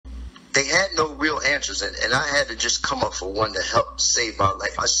they had no real answers, and I had to just come up for one to help save my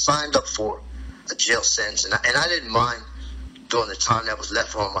life. I signed up for a jail sentence, and I didn't mind during the time that was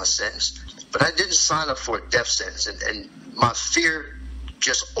left on my sentence, but I didn't sign up for a death sentence, and my fear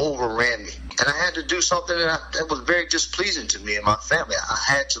just overran me, and I had to do something that was very displeasing to me and my family. I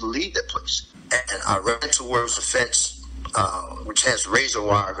had to leave that place, and I ran towards the fence, which has razor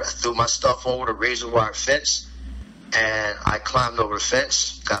wire. I threw my stuff over the razor wire fence, and I climbed over the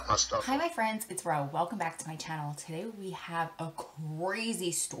fence, got my stuff. Hi, my friends, it's Ro. Welcome back to my channel. Today we have a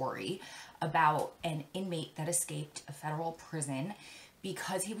crazy story about an inmate that escaped a federal prison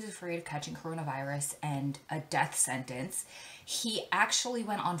because he was afraid of catching coronavirus and a death sentence. He actually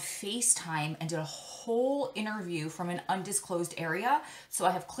went on FaceTime and did a whole interview from an undisclosed area. So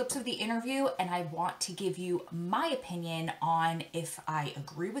I have clips of the interview, and I want to give you my opinion on if I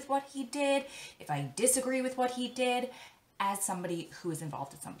agree with what he did, if I disagree with what he did, as somebody who is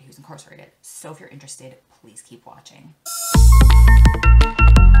involved with somebody who's incarcerated. So if you're interested, please keep watching.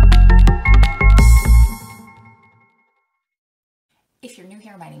 If you're new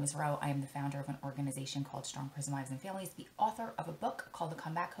here, my name is Ro. I am the founder of an organization called Strong Prison Lives and Families, the author of a book called The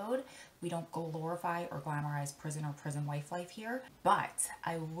Comeback Code. We don't glorify or glamorize prison or prison wife life here, but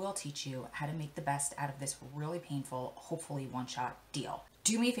I will teach you how to make the best out of this really painful, hopefully one-shot deal.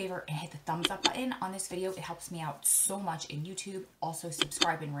 Do me a favor and hit the thumbs up button on this video. It helps me out so much in YouTube. Also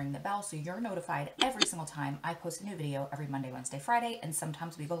subscribe and ring the bell so you're notified every single time I post a new video every Monday, Wednesday, Friday, and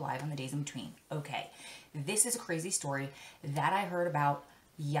sometimes we go live on the days in between. Okay, this is a crazy story that I heard about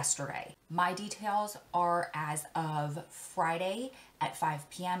yesterday. My details are as of Friday at 5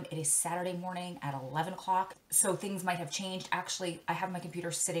 p.m. It is Saturday morning at 11 o'clock. So things might have changed. Actually, I have my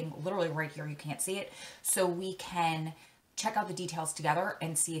computer sitting literally right here. You can't see it. So we can check out the details together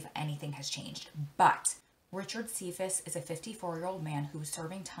and see if anything has changed. But Richard Cephas is a 54-year-old man who was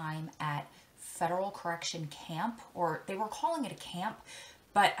serving time at Federal Correction Camp, or they were calling it a camp,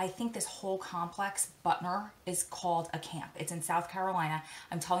 but I think this whole complex, Butner, is called a camp. It's in South Carolina.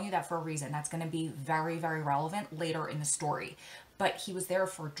 I'm telling you that for a reason. That's going to be very, very relevant later in the story. But he was there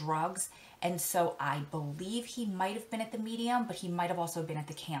for drugs, and so I believe he might have been at the medium, but he might have also been at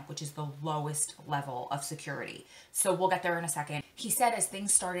the camp, which is the lowest level of security. So we'll get there in a second. He said as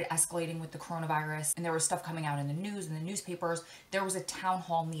things started escalating with the coronavirus and there was stuff coming out in the news and the newspapers, there was a town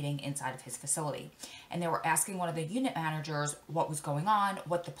hall meeting inside of his facility. And they were asking one of the unit managers what was going on,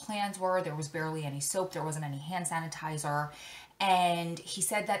 what the plans were. There was barely any soap. There wasn't any hand sanitizer. And he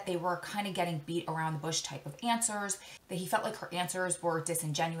said that they were kind of getting beat around the bush type of answers, that he felt like her answers were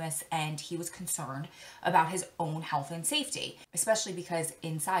disingenuous, and he was concerned about his own health and safety, especially because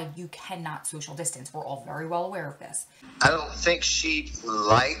inside you cannot social distance. We're all very well aware of this. I don't think she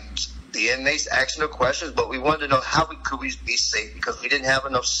liked the inmates asking her questions, but we wanted to know how could we be safe because we didn't have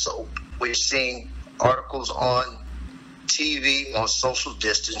enough soap. We're seeing articles on TV on social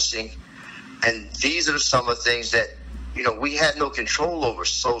distancing, and these are some of the things that, you know, we had no control over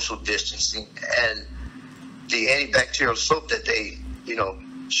social distancing and the antibacterial soap that they, you know,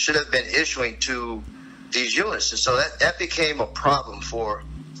 should have been issuing to these units. And so that became a problem for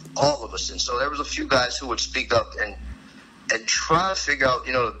all of us. And so there was a few guys who would speak up and try to figure out,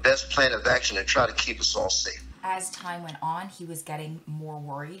 you know, the best plan of action and try to keep us all safe. As time went on, he was getting more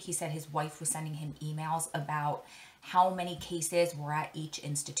worried. He said his wife was sending him emails about how many cases were at each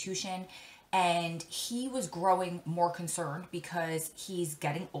institution. And he was growing more concerned because he's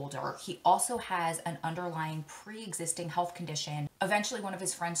getting older. He also has an underlying pre-existing health condition. Eventually, one of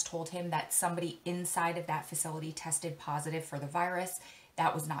his friends told him that somebody inside of that facility tested positive for the virus.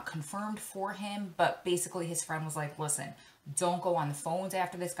 That was not confirmed for him, but basically his friend was like, listen, don't go on the phones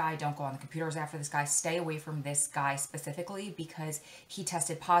after this guy. Don't go on the computers after this guy. Stay away from this guy specifically because he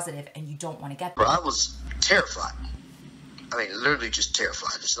tested positive and you don't want to get there. I was terrified. I mean, literally just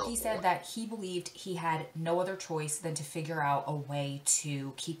terrified. So he said that he believed he had no other choice than to figure out a way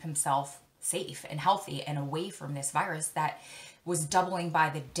to keep himself safe and healthy and away from this virus that was doubling by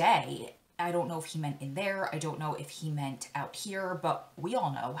the day. I don't know if he meant in there. I don't know if he meant out here, but we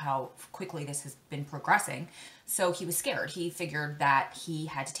all know how quickly this has been progressing. So he was scared. He figured that he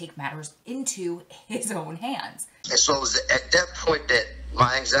had to take matters into his own hands. And so it was at that point that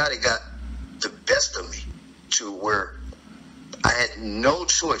my anxiety got the best of me to where I had no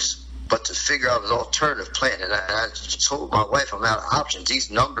choice but to figure out an alternative plan. And I told my wife I'm out of options.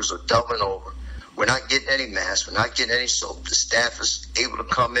 These numbers are doubling over. We're not getting any masks. We're not getting any soap. The staff is able to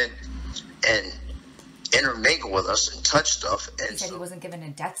come in and intermingle with us and touch stuff. And he said he wasn't given a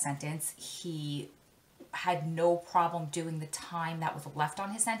death sentence. He had no problem doing the time that was left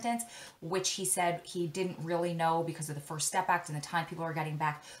on his sentence, which he said he didn't really know because of the First Step Act and the time people are getting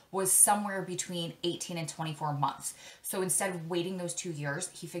back was somewhere between 18 and 24 months. So instead of waiting those 2 years,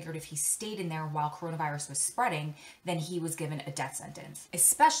 he figured if he stayed in there while coronavirus was spreading, then he was given a death sentence,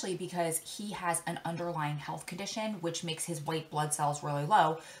 especially because he has an underlying health condition, which makes his white blood cells really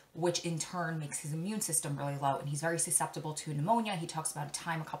low, which in turn makes his immune system really low. And he's very susceptible to pneumonia. He talks about a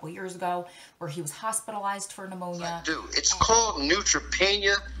time a couple years ago where he was hospitalized for pneumonia. I do. It's called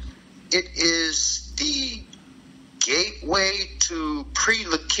neutropenia. It is the gateway to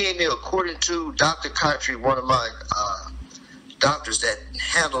pre-leukemia, according to Dr. Country, one of my doctors that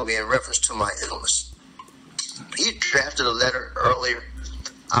handled me in reference to my illness. He drafted a letter earlier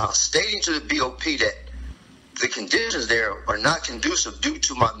stating to the BOP that the conditions there are not conducive due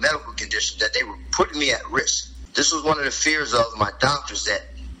to my medical condition, that they were putting me at risk. This was one of the fears of my doctors, that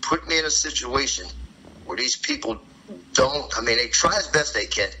put me in a situation where these people they try as best they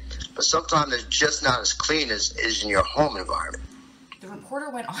can, but sometimes it's just not as clean as in your home environment. The reporter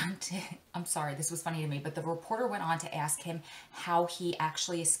went on to, I'm sorry, this was funny to me, but the reporter went on to ask him how he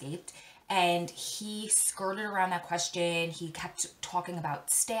actually escaped. And he skirted around that question. He kept talking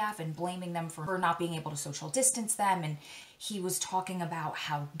about staff and blaming them for not being able to social distance them. And he was talking about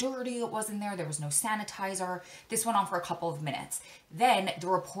how dirty it was in there. There was no sanitizer. This went on for a couple of minutes. Then the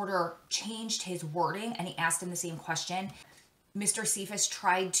reporter changed his wording and he asked him the same question. Mr. Cephas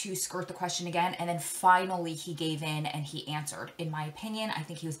tried to skirt the question again, and then finally he gave in and he answered. In my opinion, I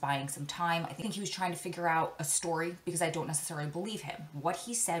think he was buying some time. I think he was trying to figure out a story because I don't necessarily believe him. What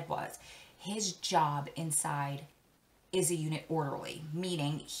he said was his job inside is a unit orderly,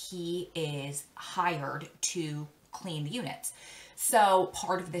 meaning he is hired to clean the units. So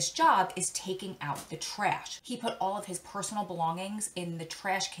part of this job is taking out the trash. He put all of his personal belongings in the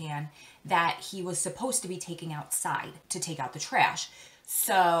trash can that he was supposed to be taking outside to take out the trash.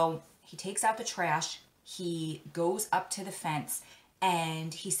 So he takes out the trash, he goes up to the fence,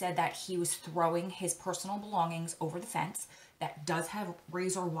 and he said that he was throwing his personal belongings over the fence that does have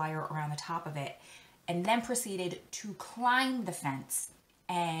razor wire around the top of it, and then proceeded to climb the fence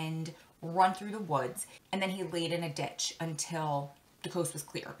and run through the woods, and then he laid in a ditch until the coast was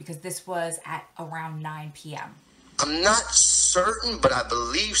clear, because this was at around 9 p.m. I'm not certain, but I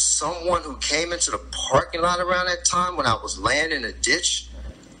believe someone who came into the parking lot around that time when I was laying in a ditch,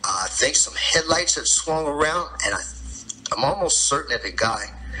 I think some headlights had swung around, and I'm almost certain that the guy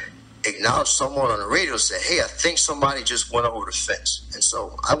acknowledged someone on the radio, said, "Hey, I think somebody just went over the fence." And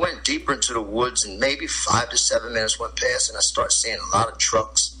so I went deeper into the woods, and maybe 5 to 7 minutes went past, and I started seeing a lot of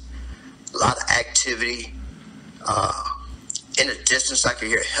trucks, a lot of activity. In the distance, I could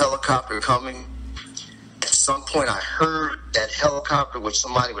hear a helicopter coming. At some point, I heard that helicopter with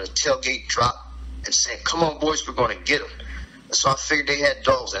somebody with a tailgate drop and saying, "Come on, boys, we're going to get them." And so I figured they had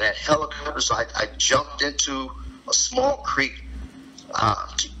dogs and had helicopters. So I jumped into a small creek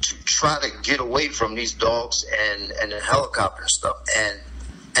to try to get away from these dogs and the helicopter and stuff. And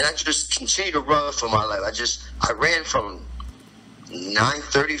I just continued to run for my life. I ran from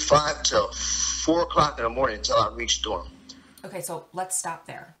 9:35 till 4 o'clock in the morning until I reached dorm. Okay, so let's stop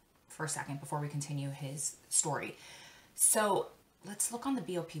there for a second before we continue his story. So let's look on the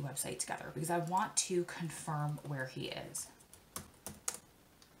BOP website together, because I want to confirm where he is.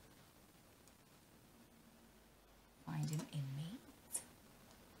 Find an inmate.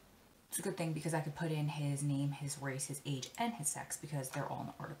 It's a good thing because I could put in his name, his race, his age, and his sex, because they're all in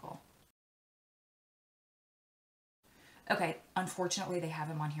the article. Okay, unfortunately they have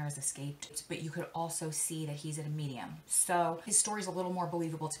him on here as escaped, but you could also see that he's at a medium. So his story's a little more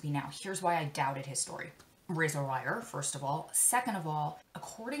believable to me now. Here's why I doubted his story. Razor wire, first of all. Second of all,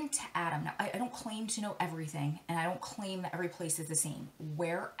 according to Adam, now I don't claim to know everything, and I don't claim that every place is the same.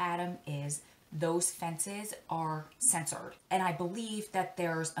 Where Adam is, those fences are censored. And I believe that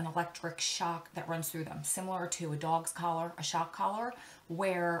there's an electric shock that runs through them, similar to a dog's collar, a shock collar,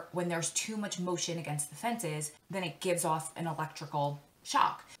 where when there's too much motion against the fences, then it gives off an electrical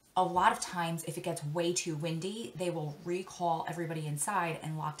shock. A lot of times, if it gets way too windy, they will recall everybody inside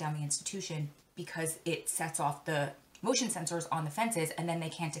and lock down the institution because it sets off the motion sensors on the fences, and then they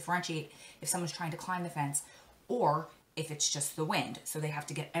can't differentiate if someone's trying to climb the fence or if it's just the wind. So they have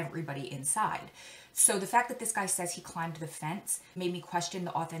to get everybody inside. So the fact that this guy says he climbed the fence made me question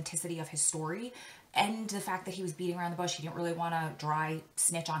the authenticity of his story, and the fact that he was beating around the bush. He didn't really want to dry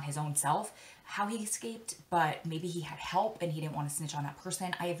snitch on his own self. how he escaped, but maybe he had help and he didn't want to snitch on that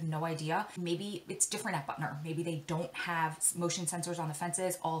person. I have no idea. Maybe it's different at Butner. Maybe they don't have motion sensors on the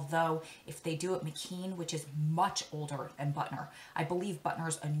fences, although if they do at McKean, which is much older than Butner, I believe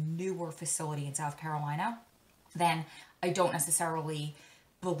Butner's a newer facility in South Carolina, then I don't necessarily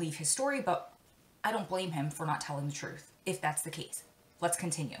believe his story, but I don't blame him for not telling the truth, if that's the case. Let's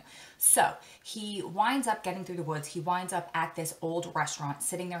continue. So he winds up getting through the woods. He winds up at this old restaurant,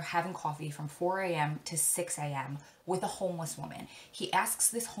 sitting there having coffee from 4 a.m. to 6 a.m. with a homeless woman. He asks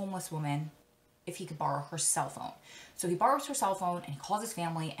this homeless woman if he could borrow her cell phone. So he borrows her cell phone and he calls his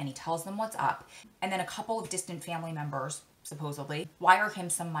family and he tells them what's up. And then a couple of distant family members, supposedly, wire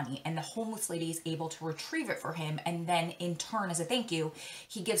him some money, and the homeless lady is able to retrieve it for him. And then in turn, as a thank you,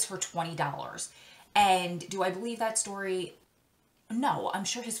 he gives her $20. And do I believe that story? No, I'm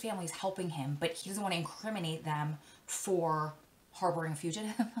sure his family is helping him, but he doesn't want to incriminate them for harboring a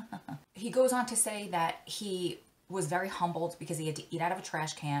fugitive. He goes on to say that he was very humbled because he had to eat out of a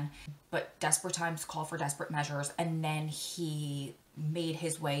trash can, but desperate times call for desperate measures. And then he made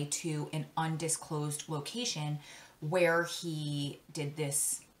his way to an undisclosed location where he did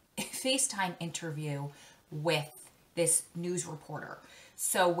this FaceTime interview with this news reporter.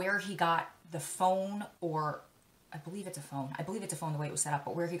 So where he got the phone, or I believe it's a phone. I believe it's a phone the way it was set up,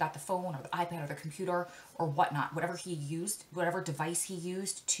 but where he got the phone or the iPad or the computer or whatnot, whatever he used, whatever device he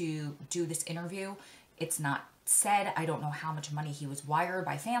used to do this interview, it's not said. I don't know how much money he was wired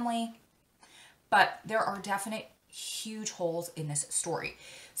by family, but there are definite huge holes in this story.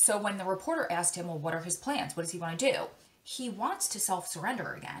 So when the reporter asked him, well, what are his plans? What does he want to do? He wants to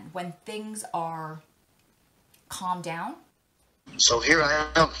self-surrender again when things are calmed down. So here I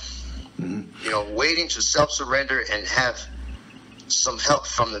am, waiting to self-surrender and have some help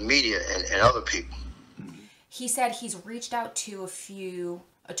from the media and other people. He said he's reached out to a few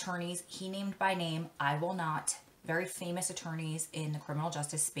attorneys, he named by name, I will not, very famous attorneys in the criminal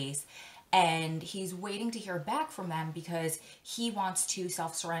justice space, and he's waiting to hear back from them because he wants to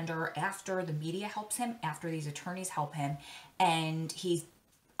self-surrender after the media helps him, after these attorneys help him, and he's,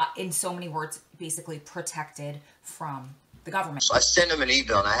 in so many words, basically protected from the government. So I sent him an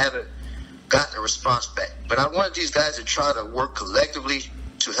email and I haven't gotten a response back. But I wanted these guys to try to work collectively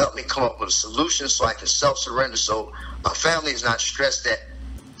to help me come up with a solution so I can self-surrender, so my family is not stressed that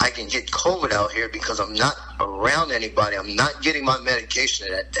I can get COVID out here because I'm not around anybody. I'm not getting my medication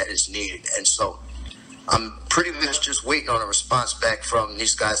that is needed. And so I'm pretty much just waiting on a response back from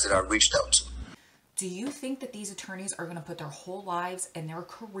these guys that I reached out to. Do you think that these attorneys are going to put their whole lives and their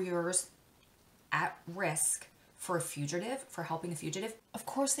careers at risk for a fugitive, for helping a fugitive? Of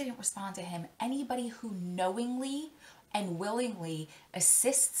course they didn't respond to him. Anybody who knowingly and willingly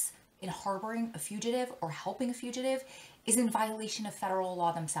assists in harboring a fugitive or helping a fugitive is in violation of federal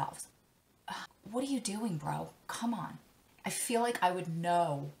law themselves. What are you doing, bro? Come on. I feel like I would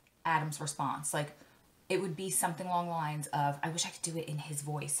know Adam's response. Like, it would be something along the lines of, I wish I could do it in his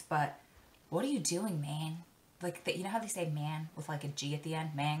voice, but what are you doing, man? Like, you know how they say man with like a G at the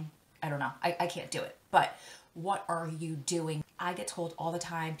end? Man? I don't know. I can't do it. But what are you doing? I get told all the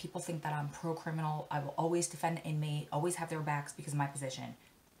time, people think that I'm pro-criminal. I will always defend the inmate, always have their backs because of my position.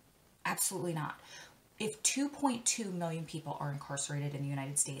 Absolutely not. If 2.2 million people are incarcerated in the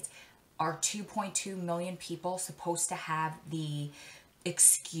United States, are 2.2 million people supposed to have the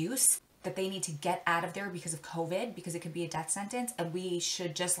excuse that they need to get out of there because of COVID, because it could be a death sentence, and we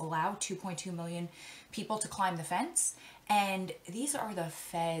should just allow 2.2 million people to climb the fence? And these are the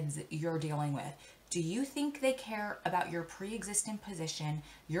feds you're dealing with. Do you think they care about your pre-existing position,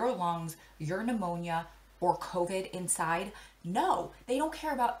 your lungs, your pneumonia, or COVID inside? No, they don't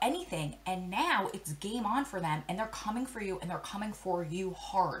care about anything. And now it's game on for them, and they're coming for you, and they're coming for you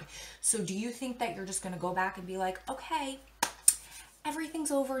hard. So do you think that you're just going to go back and be like, okay,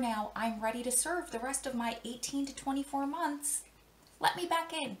 everything's over now. I'm ready to serve the rest of my 18 to 24 months. Let me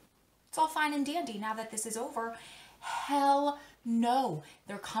back in. It's all fine and dandy now that this is over. Hell no.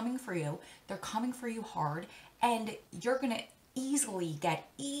 They're coming for you. They're coming for you hard, and you're going to easily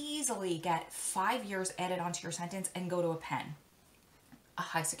get 5 years added onto your sentence and go to a pen, a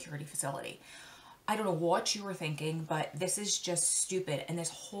high security facility. I don't know what you were thinking, but this is just stupid. And this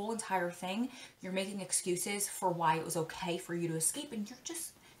whole entire thing, you're making excuses for why it was okay for you to escape, and you're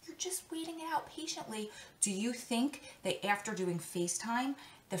just waiting it out patiently. Do you think that after doing FaceTime,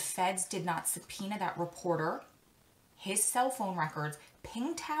 the feds did not subpoena that reporter, his cell phone records,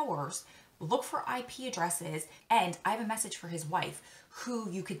 ping towers, look for IP addresses? And I have a message for his wife, who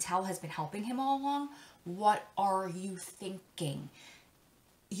you could tell has been helping him all along. What are you thinking?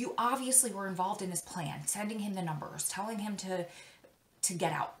 You obviously were involved in this plan, sending him the numbers, telling him to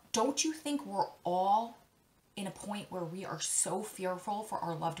get out. Don't you think we're all in a point where we are so fearful for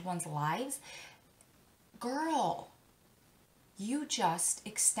our loved ones' lives? Girl, you just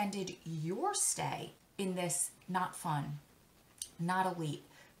extended your stay in this not fun, not elite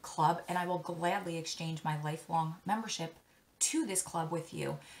club, and I will gladly exchange my lifelong membership to this club with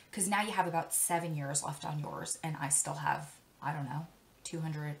you, because now you have about 7 years left on yours, and I still have, I don't know,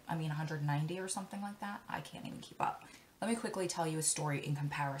 190 or something like that. I can't even keep up. Let me quickly tell you a story in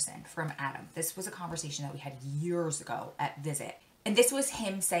comparison from Adam. This was a conversation that we had years ago at Visit, and this was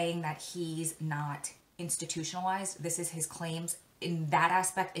him saying that he's not institutionalized. This is his claims. In that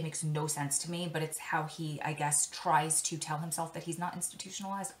aspect, it makes no sense to me, but it's how he, I guess, tries to tell himself that he's not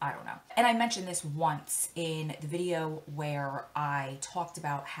institutionalized. I don't know. And I mentioned this once in the video where I talked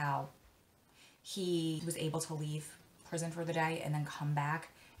about how he was able to leave prison for the day and then come back,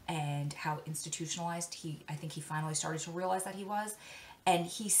 and how institutionalized I think he finally started to realize that he was. And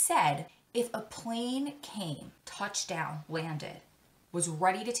he said, if a plane came, touched down, landed, was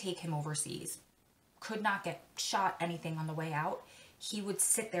ready to take him overseas, could not get shot, anything on the way out, he would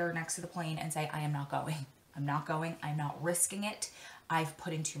sit there next to the plane and say, I am not going. I'm not going. I'm not risking it. I've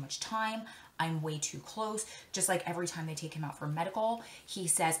put in too much time. I'm way too close. Just like every time they take him out for medical, he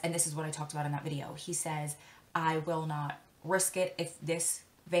says, and this is what I talked about in that video, he says, I will not risk it. If this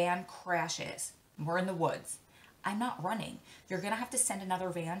van crashes, we're in the woods, I'm not running. You're going to have to send another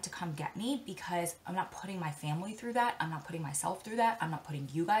van to come get me, because I'm not putting my family through that. I'm not putting myself through that. I'm not putting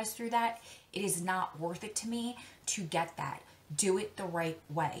you guys through that. It is not worth it to me to get that. Do it the right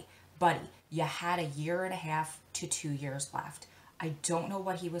way. Buddy, you had 1.5 years to 2 years left. I don't know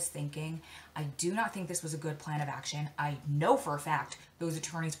what he was thinking. I do not think this was a good plan of action. I know for a fact those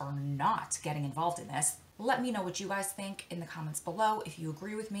attorneys are not getting involved in this. Let me know what you guys think in the comments below, if you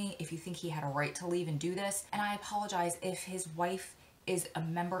agree with me, if you think he had a right to leave and do this. And I apologize if his wife is a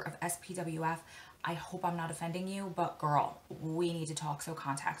member of SPWF. I hope I'm not offending you, but girl, we need to talk, so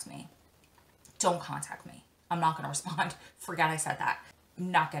contact me. Don't contact me. I'm not going to respond. Forget I said that. I'm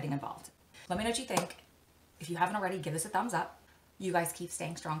not getting involved. Let me know what you think. If you haven't already, give us a thumbs up. You guys keep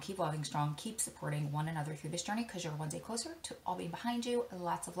staying strong, keep loving strong, keep supporting one another through this journey, because you're one day closer to all being behind you.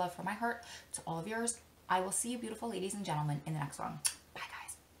 Lots of love from my heart to all of yours. I will see you beautiful ladies and gentlemen in the next one. Bye,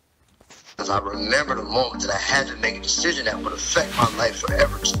 guys. Because I remember the moment that I had to make a decision that would affect my life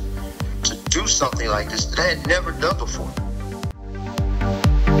forever, to do something like this that I had never done before.